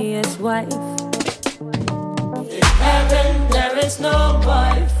be his wife. In heaven there is no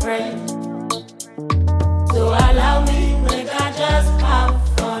boyfriend, so allow me, make I just have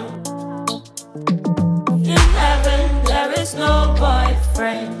fun. In heaven there is no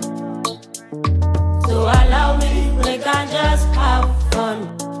boyfriend, so allow me, make I just have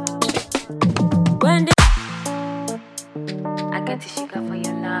fun. When I get to shake up for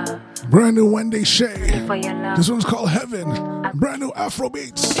your love. Brand new Wendy Shay. For your love. This one's called Heaven. Brand new Afro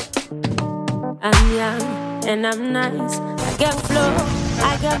beats. I'm young and I'm nice. I get flow,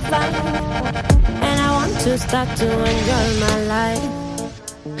 I get vibe, and I want to start to enjoy my life.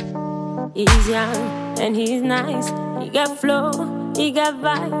 He's young and he's nice. He got flow, he got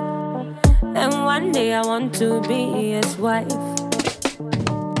vibe, and one day I want to be his wife.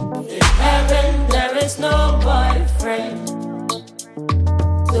 In heaven there is no boyfriend,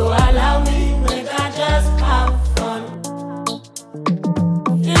 so allow me, make I just have fun.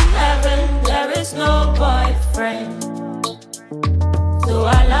 In heaven there is no boyfriend, so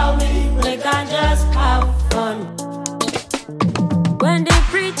allow me, make I just have fun. When the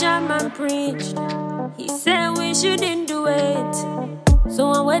preacher man preached, he said we shouldn't do it,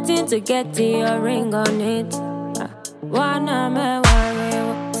 so I'm waiting to get to your ring on it. Wanna me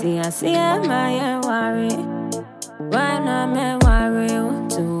worry, see my worry. Wanna me worry,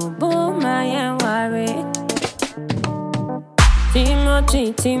 to boom my worry.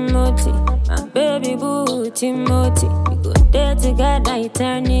 Timothy, my baby boo, Timothy. We go there together,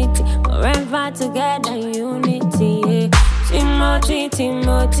 eternity, forever together, unity. Yeah. Timothy,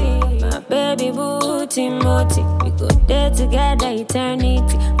 my baby boo, Timothy. We go there together,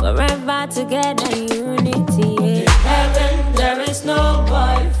 eternity, forever together, unity. Yeah. In heaven there is no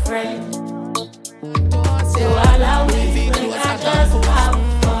boyfriend, so allow me, we can just have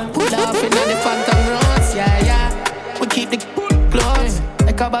fun. Pull up in the phantom roads, yeah. We keep the close.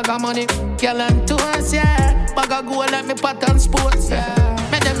 Like a bag of money, girl and toes, yeah. Bag of gold like me pattern sports, yeah.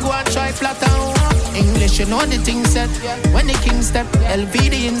 Make them go and try flat and walk. English, you know the thing set. When the king step, LV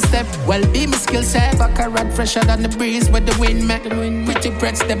the instep. Well, be my skill set. Back a rat fresher than the breeze with the wind make. Pretty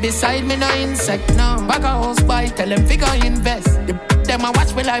breads, they beside me, no insect, no. Bag a house buy, tell them figure invest. Them I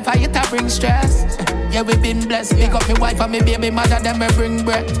watch me life, I hit a bring stress. Yeah, we been blessed. Pick up my wife and my baby mother, them me bring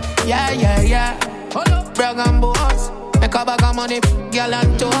bread. Yeah. Brag and boss. Make a bag of money, girl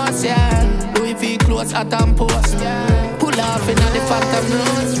and toes, yeah. Louis V clothes at and post, yeah. Pull off in the phantom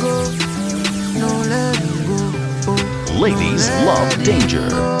roads, go. No, let go. Ladies love danger.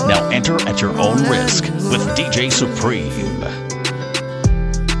 Now enter at your own risk with DJ Supreme.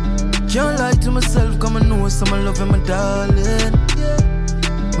 Can't lie to myself, come and know some I love him, my darling.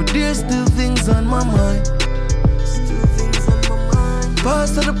 But there's still things on my mind.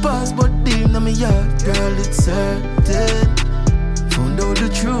 Past of the past, but deep in my heart, girl, it's certain. Found out the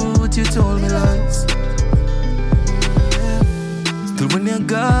truth, you told me lies. Still when you're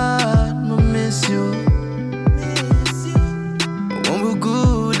gone, I miss you. But when we're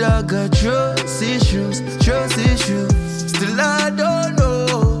good, I got trust issues. Still I don't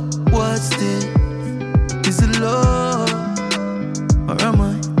know what's this. Is it love, or am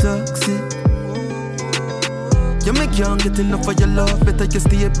I toxic? Yeah, me can't get enough of your love. Better you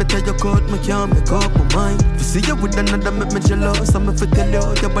stay, better you cut. Me can't make up my mind. If you see you with another, make me jealous. I'm if I tell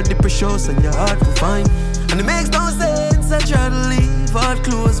you, your body precious and your heart for fine. And it makes no sense, I try to leave heart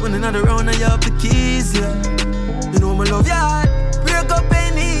closed. When another round, I have the keys, yeah. You know my love, yeah. Break up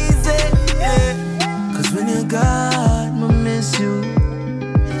ain't easy, yeah. Cause when you're gone, I miss you.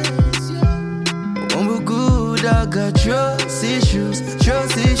 But when we're good, I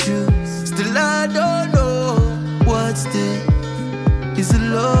trust issues. Still I don't know what's there. Is it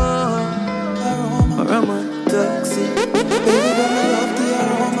love or am I toxic? Baby, when me love the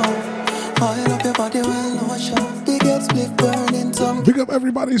aroma, oil up your body well, no shot. Big head split burning tongue. Big up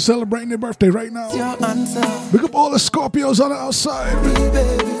everybody celebrating their birthday right now. Your answer. Big up all the Scorpios on the outside. Me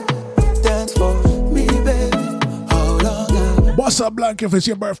baby, dance for me baby. How long? Bossa Blanc if it's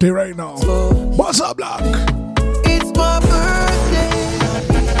your birthday right now. Bossa Blanc. It's my birthday.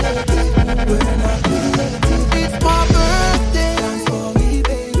 It's my birthday. Dance for me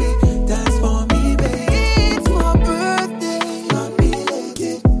baby. Dance for me baby. It's my birthday. Not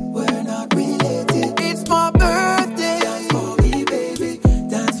related. We're not related. It's my birthday. Dance for me baby.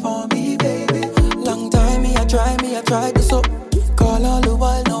 Dance for me baby. Long time me I try this up. Call all the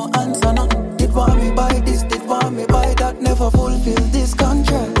while no answer no. Did want me buy this, did want me buy that. Never fulfill this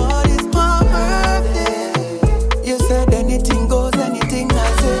contract. But it's my birthday. You said anything goes, anything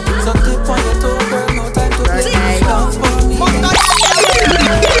I say. So tip on your toe, girl, no time to play. Dance for me.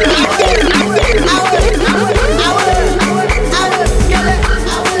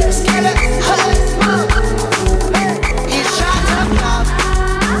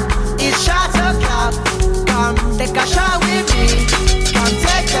 It's shot o'clock. Come take a shot with me. Come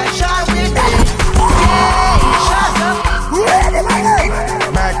take a shot with me. Yeah, it's shot o'clock.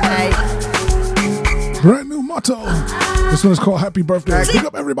 Birthday. Brand new motto. This one is called Happy Birthday. Big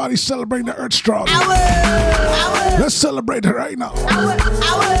up everybody celebrating the Earth Strong. Let's celebrate her right now.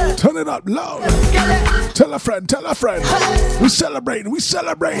 Turn it up loud. Tell a friend, tell a friend. We celebrating, we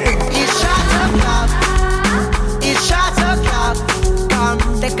celebrating. It's shot o'clock. It's shot o'clock. Come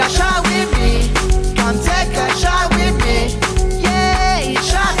take a shot with me. Come take a shot with me. Yeah, it's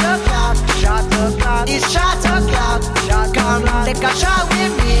shot o'clock. Shot o'clock. It's shot o'clock. Come take a shot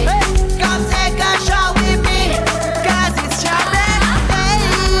with me. Come take a shot with me. Cause it's your birthday.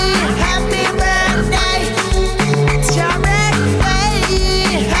 Happy birthday. It's your birthday.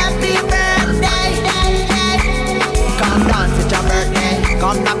 Happy birthday. Come dance, it's your birthday.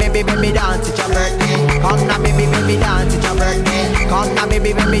 Come now, baby, baby, dance, it's your birthday. Come now, baby, baby, dance, it's your birthday. Come now,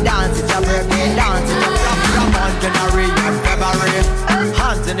 baby, baby, dance, it's your birthday. Dance, it's your birthday. Come on, January and February.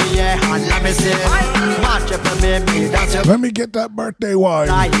 Hands in the air, and let me see. March up for baby, dance your. Let me get that birthday wine.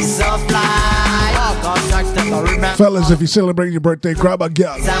 So fly. Fellas, if you celebrate your birthday, grab a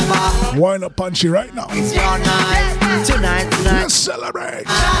girl. Wine up punchy right now. It's your night. Tonight. Let's celebrate.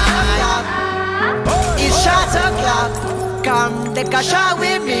 It's shot o'clock. Come take a shot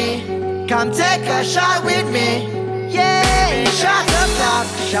with me. Come take a shot with me. Yeah, it's shot o'clock.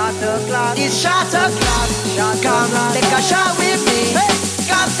 Shot o'clock. It's shot o'clock. Come take a shot with me.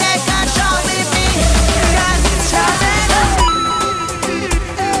 Come take a shot with me. Cause it's shot o'clock.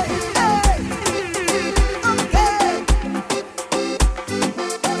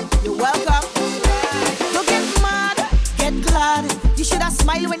 You're welcome. Don't get mad, get glad. You should have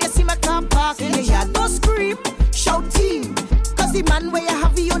smiled when you see my car park in the yard. Don't scream, shout team. Cause the man where you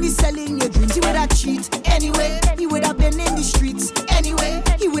have, he only selling your dreams. He would have cheat anyway. He would have been in the streets anyway.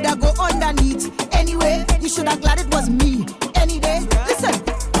 He would have go underneath anyway. You should have glad it was me any day. Listen,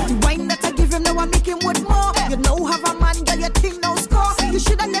 the wine that I give him now I make him with more. You know have a man, girl, your thing no score. You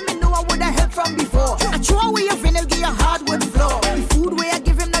should have let me know I would have helped from before. I throw away your vinyl, get your hardwood floor. The food where I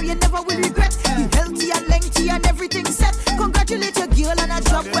give him now you never will regret. You healthy and lengthy and everything set. Congratulate your girl and a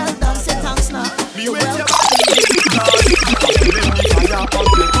job well done. Say thanks now. You're welcome.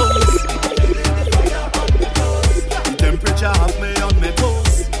 Temperature have me on my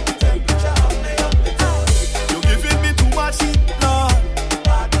toes. You're giving me too much heat, Lord.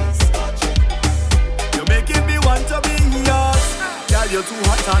 You're making me want to be yours. Girl, you're too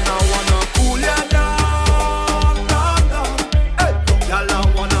hot and I wanna cool you down, down, down. Hey, girl, I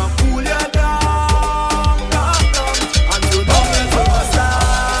wanna cool you down, down, down. And you know me to my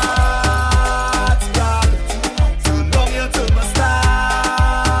start, girl. You know me to my start.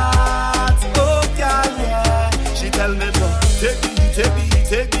 Oh, girl, yeah. She tell me to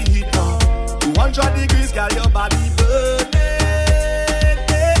take the heat now. 200 degrees, girl, your body burning.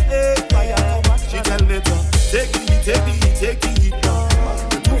 She tell me to take the heat now.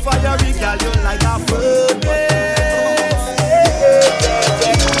 You too fiery, girl, you like a furnace.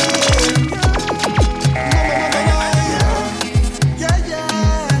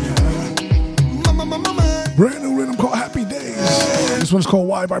 Brand new rhythm called Happy Days. This one's called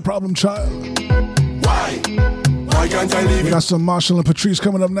Why by Problem Child. Why can't I leave? We got some Marshall and Patrice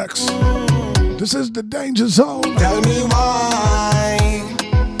coming up next. This is the Danger Zone. Tell me why?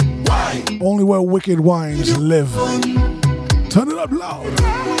 Only where wicked wines live. Turn it up loud.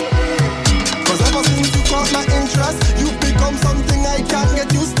 Cause ever since you caught my interest, you've become something I can't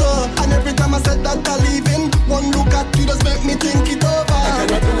get used to. And every time I said that I leave in, one look at you just make me think it over. I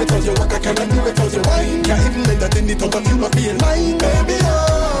cannot do without you, I cannot do without you. Wine, can't even let that in the top of you, I feel mine, baby,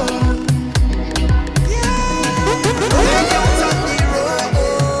 oh.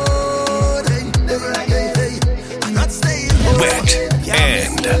 Wet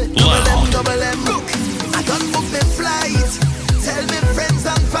and loud. I don't book the flight. Tell me friends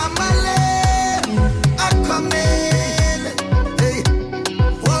and family are coming. Hey,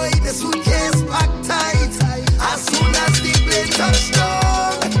 boy, the suitcase packed tight. As soon as the plane touch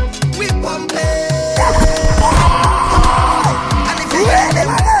down, we pump it. And if you get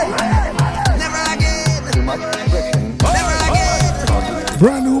them, never again. Never again.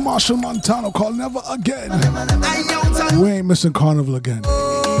 Brand new Marshall Montano called Never Again. We ain't missing Carnival again.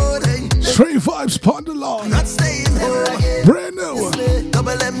 Straight vibes, pon the lawn. Brand new.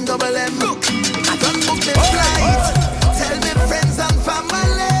 Double M, double M. Look, I don't book the flight. Tell me friends and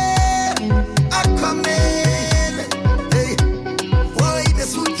family are coming. Hey, boy, the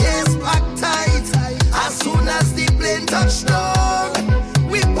suitcase packed tight. As soon as the plane touch down,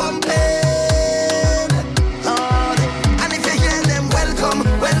 we pump it. And if you hear them, welcome,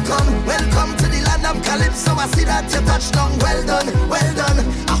 welcome, welcome to the land of Calypso. I see that you touched down. Well done, well done.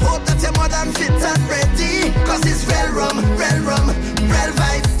 I hope that you're more than fit and ready. Cause it's real rum, real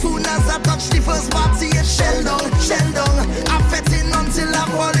vibe. Soon as I touch the first party, it's shell down. I'm fetting until I'm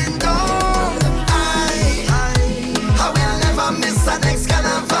falling down. I will never miss the next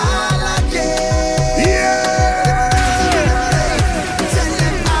carnival again. Yeah. Tell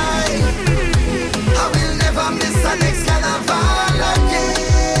them I will never miss the next carnival again.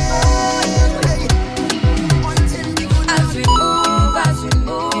 As we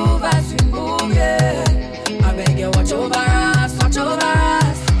move, yeah. I beg you, watch over us, watch over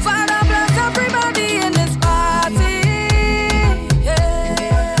us. Father bless everybody in this party,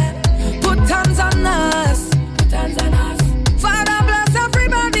 yeah. Put hands on us, put hands on us. Father bless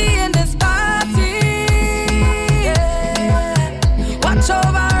everybody in this party, yeah. Watch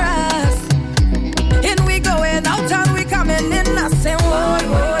over us. In we going out and we coming in. I say, whoa,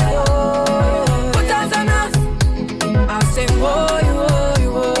 whoa, whoa. Put hands on us. I say, whoa,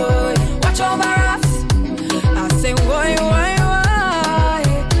 whoa, whoa. Watch over us. I say, whoa, whoa,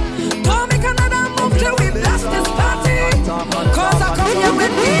 whoa. Don't make another move till we blast this party. Cause I come here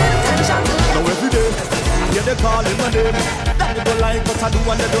with the intention. Now every day, I hear they calling my name. They don't like what I do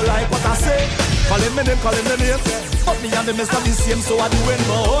and they don't like what I say. Calling my name, but me and them is not the same, so I doing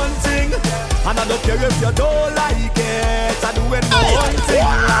my own thing. And I don't care if you don't like it. I doing my own thing,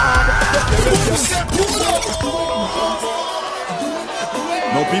 lad. Don't care if you...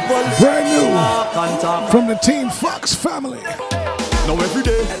 No people Brand new walk and talk. from the Team Fox family. Now every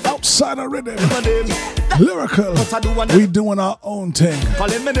day, Outside of rhythm, my name. lyrical, we doing our own thing.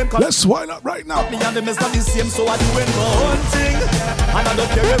 Calling my name, Let's wind up right now. me and them is not the same, so I doing my own thing. And I don't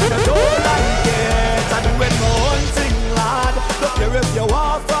care if you don't like it. I doing my own thing, lad. Don't care if you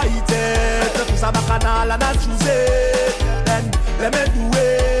want fight it. The piece of bacchanal and I choose it. Then let me do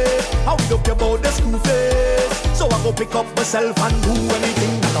it. How we don't care about the school face. So I go pick up myself and do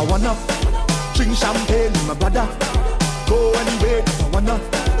anything that I wanna. Drink champagne with my brother. Go anywhere that I wanna.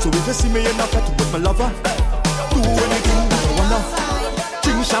 So if you see me in a fete with my lover, do anything that I wanna.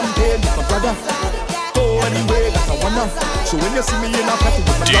 Drink champagne with my brother. Go anywhere that I wanna. So when you see me in a fete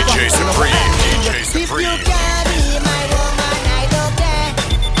with my lover, DJ Supreme, DJ If you Supreme. can be my woman, I don't care.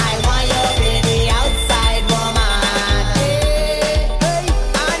 I want you to be the outside woman. Hey.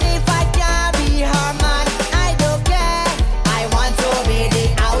 And if I can't be her man, I don't care. I want to be the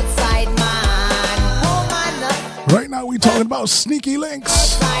outside man. Woman, Right now we talking about sneaky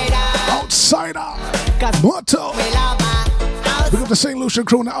links. Outsider. Motto. Pick up the St. Lucia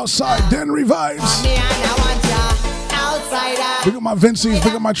crew on the outside. Den Revives. me and I want ya outsider. Pick up my Vincies.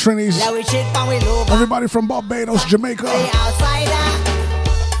 Pick up my Trinis. Yeah, we chick and we love Everybody from Barbados, Jamaica. outsider.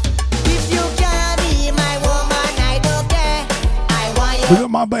 If you can be my woman, I don't care. I want you. Pick up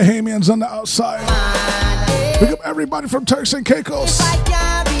my Bahamians on the outside. Pick up everybody from Turks and Caicos.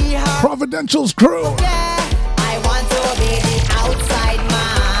 Can be her. Providential's crew. I want to be the outside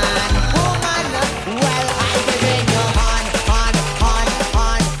man. Woman, well, I give in your hand.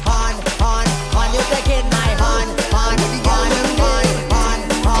 You taking my hand.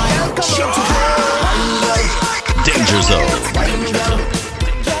 Danger Zone.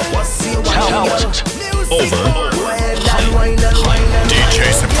 Talent over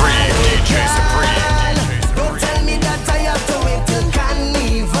DJ Supreme, DJ Supreme. Don't tell me that I have to wait till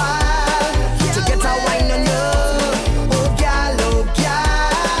carnival to get a wine on you. Oh, girl,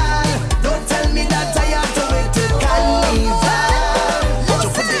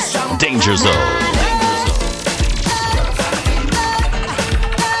 Danger Zone.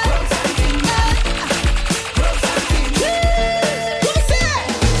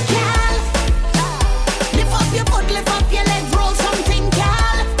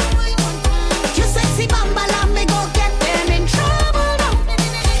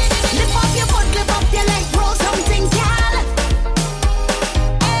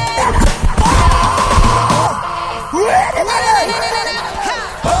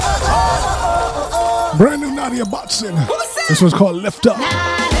 Brand new Nadia Botson. This one's called Lift Up.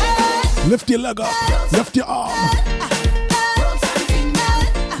 Lift your leg up. Lift your arm.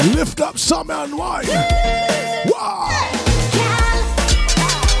 Lift up some and wine. Wow.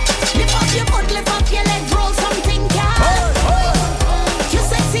 Lift up your foot, lift up your leg, roll something, girl. You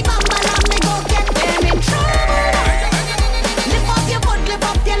sexy mama, let me go get them in trouble. Lift up your foot, lift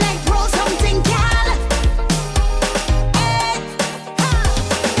up your leg, roll something, girl.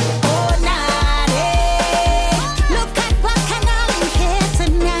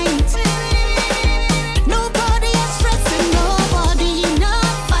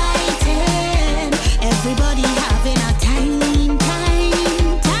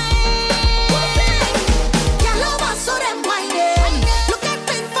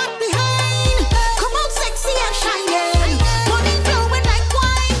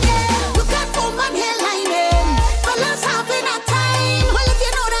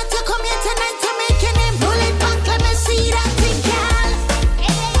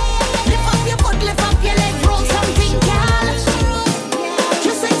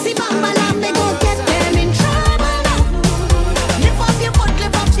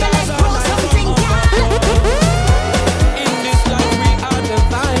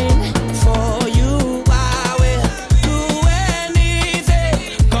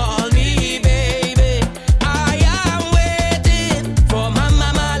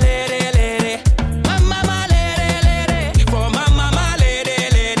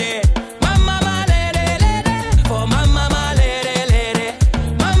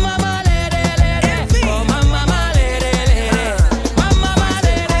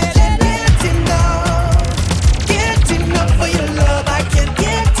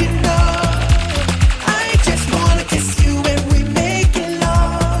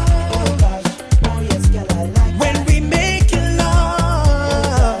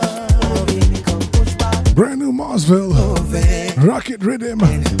 Rocket rhythm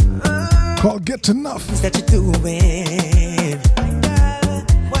called Get Enough. That you doing?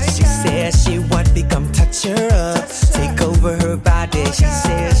 She says she want me come touch her up, take over her body. She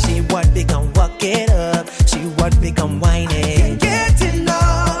says she want me come walk it up, she want me come whine it. Get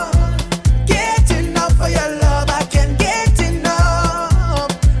enough for your love. I can't get enough.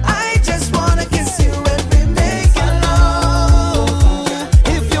 I just wanna kiss you and we make love.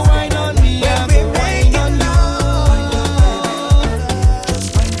 If you whine on me, I will make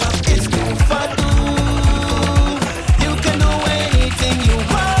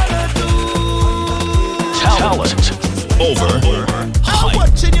over. I'm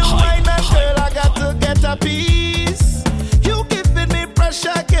watching you right now, girl. I got to get a piece. You giving me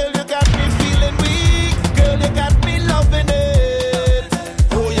pressure, girl. You